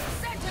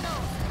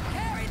 Sentinels,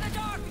 carry the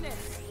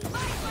darkness.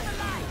 Fight for the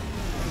light.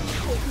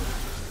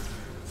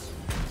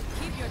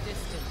 Keep your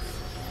distance.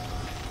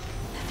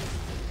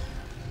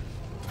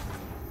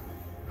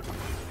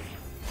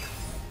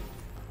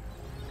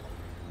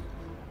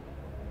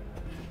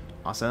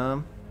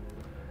 Awesome.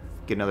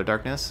 Get another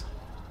darkness.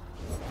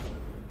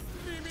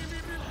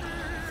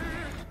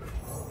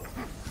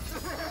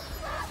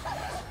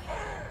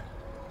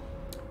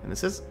 And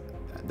this is...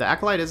 The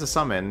Acolyte is a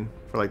summon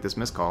for, like, this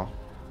miscall.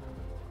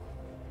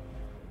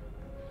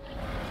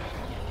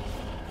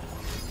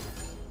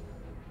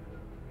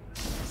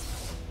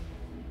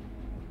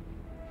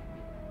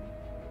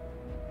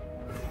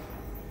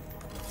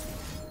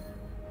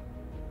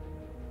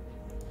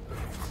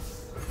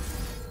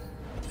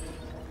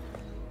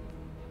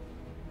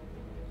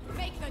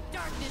 Make the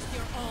darkness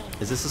your own.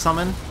 Is this a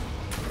summon?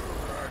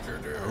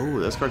 Oh,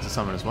 this card's a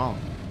summon as well.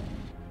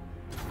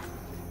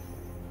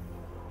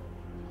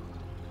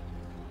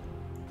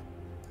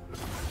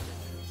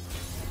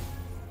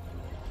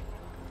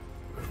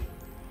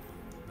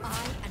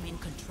 I am in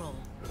control.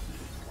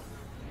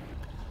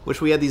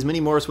 Wish we had these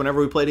mini morphs whenever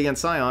we played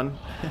against Sion.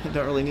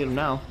 Don't really need them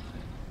now.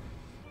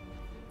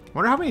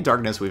 Wonder how many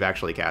darkness we've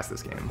actually cast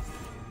this game.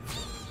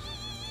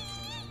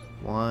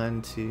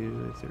 1,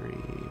 2, 3, 4,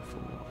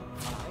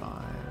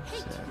 5,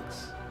 6,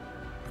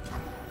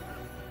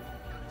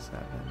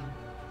 7.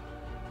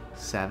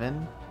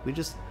 7? We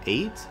just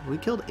 8? We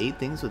killed 8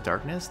 things with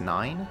darkness?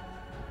 9?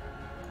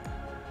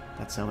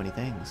 That's so many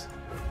things.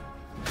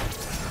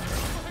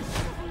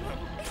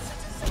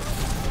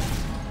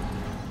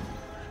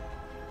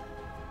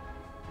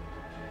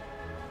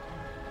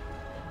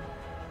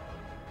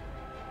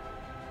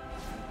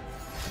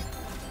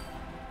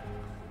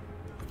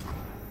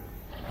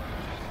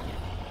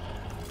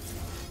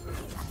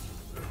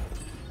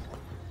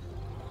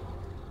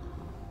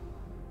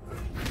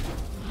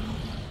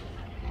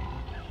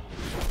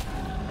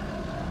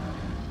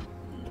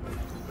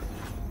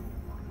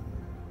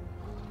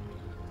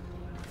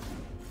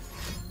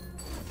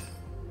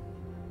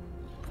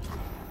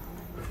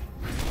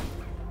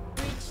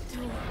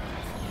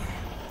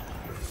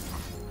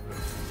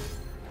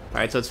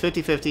 Alright, so it's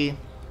 50-50.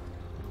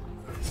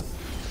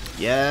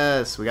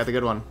 Yes, we got the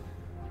good one.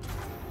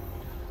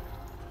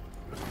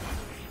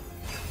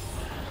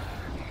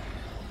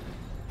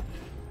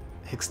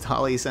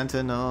 Ixtali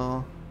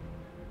Sentinel.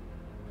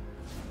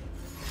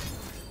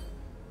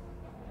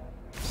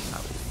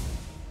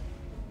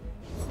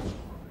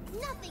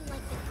 Nothing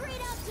like the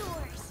great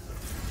outdoors.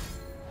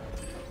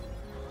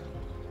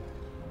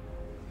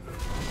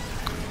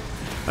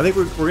 I think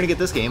we're gonna get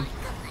this game.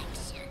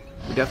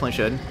 We definitely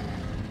should.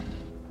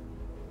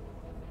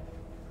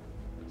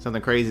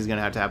 Something crazy is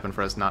gonna have to happen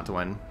for us not to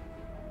win.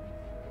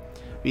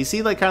 But you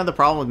see, like, kind of the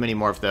problem with Mini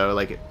Morph, though.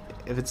 Like,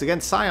 if it's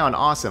against Sion,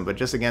 awesome, but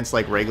just against,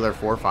 like, regular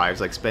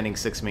 4/5s, like spending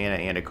 6 mana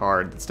and a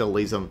card, it still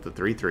leaves them with the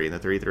 3/3, and the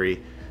 3/3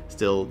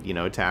 still, you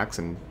know, attacks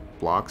and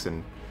blocks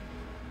and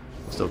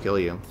will still kill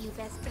you. You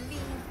best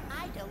believe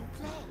I don't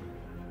play.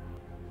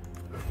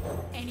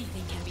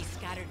 Anything can be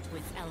scattered to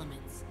its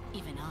elements,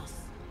 even us.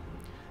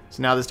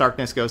 So now this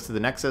darkness goes to the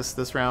Nexus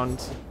this round.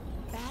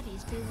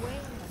 Baddies beware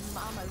when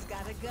Mama's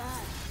got a gun.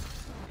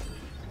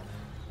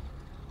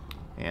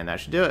 And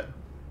that should do it.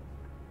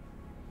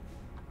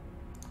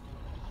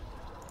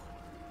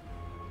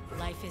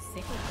 Life is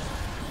cyclical.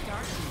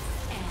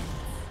 Darkness ends.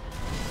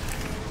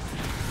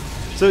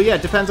 So yeah,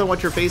 it depends on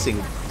what you're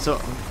facing. So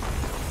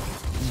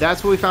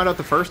that's what we found out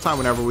the first time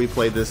whenever we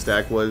played this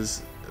deck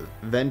was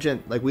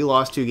Vengeance. Like, we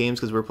lost 2 games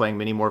because we were playing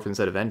Mini Morph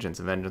instead of Vengeance.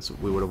 And Vengeance,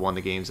 we would have won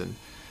the games, and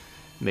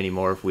Mini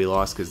Morph, we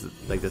lost because,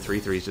 like, the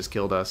 3/3s just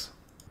killed us.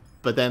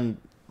 But then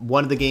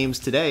one of the games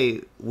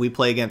today, we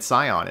play against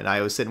Sion, and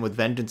I was sitting with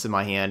Vengeance in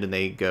my hand, and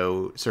they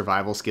go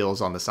survival skills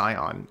on the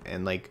Sion,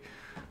 and, like,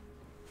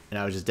 and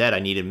I was just dead. I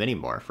needed Mini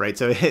Morph, right?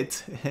 So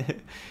it,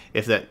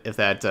 if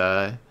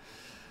that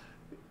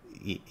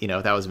you know,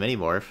 if that was Mini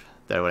Morph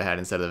that I would have had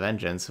instead of the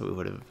Vengeance, we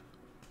would have,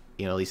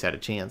 you know, at least had a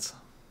chance.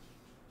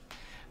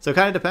 So it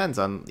kind of depends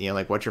on, you know,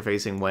 like, what you're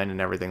facing, when, and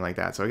everything like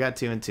that. So I got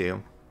 2 and 2.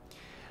 All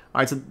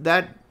right, so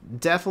that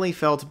definitely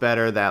felt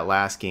better that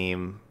last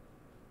game.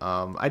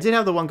 I did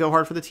have the one go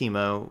hard for the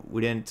Teemo.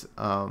 We didn't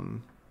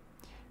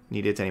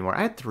need it anymore.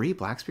 I had 3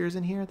 Black Spears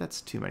in here.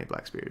 That's too many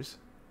Black Spears.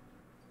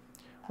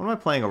 What am I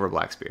playing over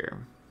Black Spear?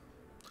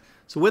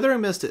 So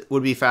Withering Mist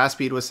would be fast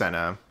speed with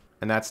Senna.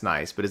 and that's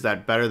nice. But is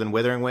that better than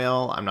Withering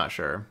Wail? I'm not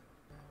sure.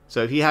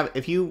 So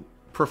if you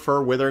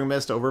prefer Withering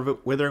Mist over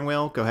Withering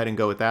Wail, go ahead and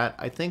go with that.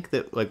 I think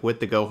that like with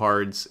the Go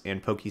Hards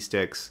and Pokey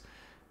Sticks,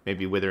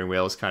 maybe Withering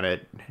Wails kind of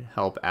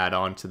help add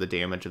on to the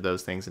damage of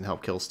those things and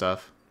help kill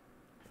stuff.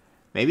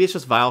 Maybe it's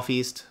just Vile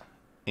Feast,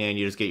 and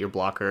you just get your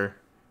blocker,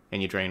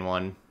 and you drain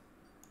one.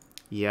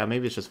 Yeah,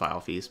 maybe it's just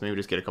Vile Feast. Maybe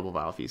just get a couple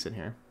Vile Feasts in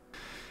here.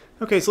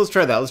 Okay, so let's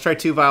try that. Let's try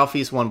 2 Vile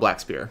Feasts, 1 Black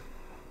Spear.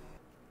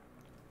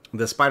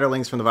 The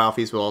Spiderlings from the Vile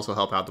Feast will also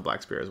help out the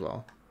Black Spear as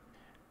well.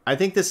 I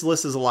think this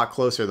list is a lot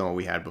closer than what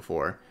we had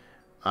before.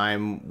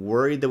 I'm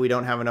worried that we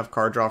don't have enough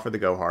card draw for the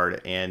Go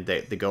Hard, and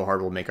that the Go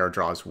Hard will make our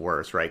draws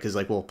worse, right? Because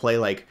like we'll play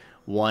like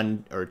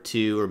 1 or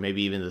 2 or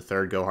maybe even the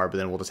 3rd Go Hard, but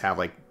then we'll just have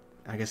like,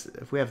 I guess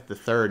if we have the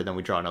 3rd and then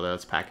we draw another,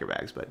 let's pack your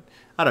bags. But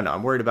I don't know.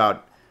 I'm worried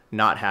about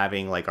not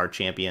having like our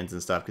champions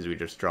and stuff because we're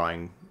just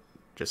drawing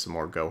just some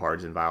more Go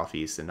Hards and Vile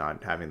Feasts and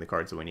not having the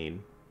cards that we need.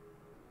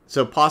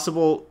 So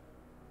possible,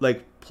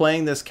 like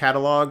playing this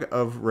catalog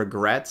of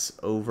Regrets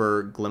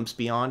over Glimpse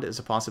Beyond is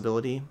a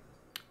possibility.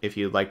 If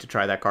you'd like to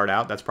try that card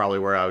out, that's probably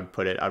where I would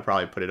put it. I'd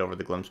probably put it over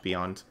the Glimpse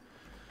Beyond.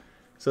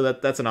 So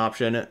that's an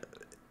option.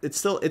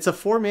 It's a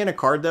 4 mana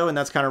card though, and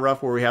that's kind of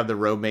rough where we have the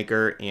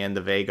Roadmaker and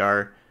the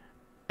Veigar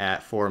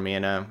at 4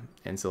 mana,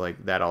 and so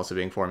like that also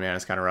being 4 mana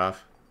is kind of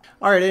rough.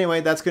 All right, anyway,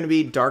 that's going to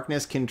be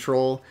Darkness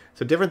Control.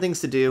 So different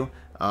things to do.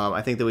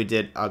 I think that we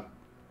did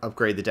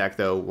upgrade the deck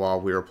though while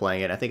we were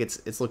playing it. I think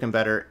it's looking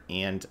better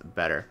and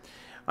better.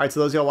 All right,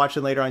 so those of y'all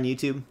watching later on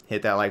YouTube,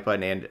 hit that like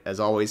button, and as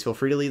always, feel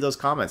free to leave those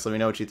comments. Let me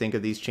know what you think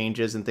of these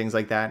changes and things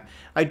like that.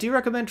 I do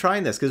recommend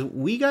trying this because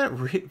we got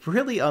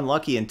really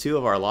unlucky in 2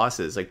 of our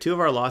losses. Like 2 of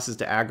our losses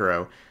to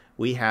aggro,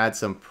 we had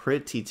some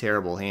pretty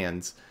terrible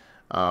hands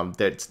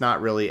that's not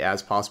really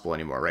as possible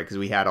anymore, right? Because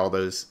we had all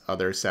those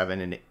other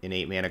 7 and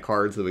 8 mana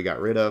cards that we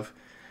got rid of.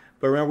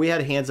 But remember, we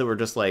had hands that were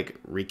just like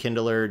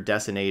Rekindler,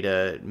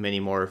 Decinata,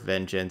 Minimorph,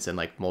 Vengeance, and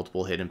like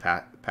multiple hidden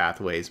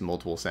pathways,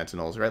 multiple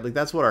Sentinels, right? Like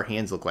that's what our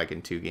hands look like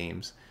in 2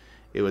 games.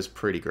 It was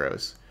pretty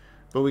gross.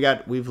 But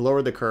we've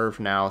lowered the curve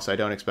now, so I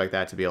don't expect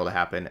that to be able to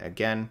happen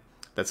again.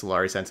 That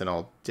Solari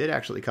Sentinel did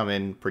actually come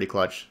in pretty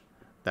clutch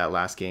that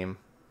last game.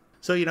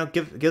 So, you know,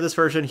 give this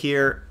version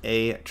here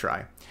a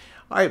try.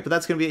 All right, but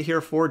that's going to be it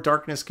here for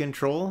Darkness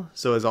Control.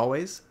 So as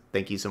always,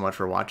 thank you so much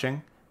for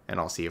watching,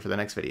 and I'll see you for the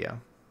next video.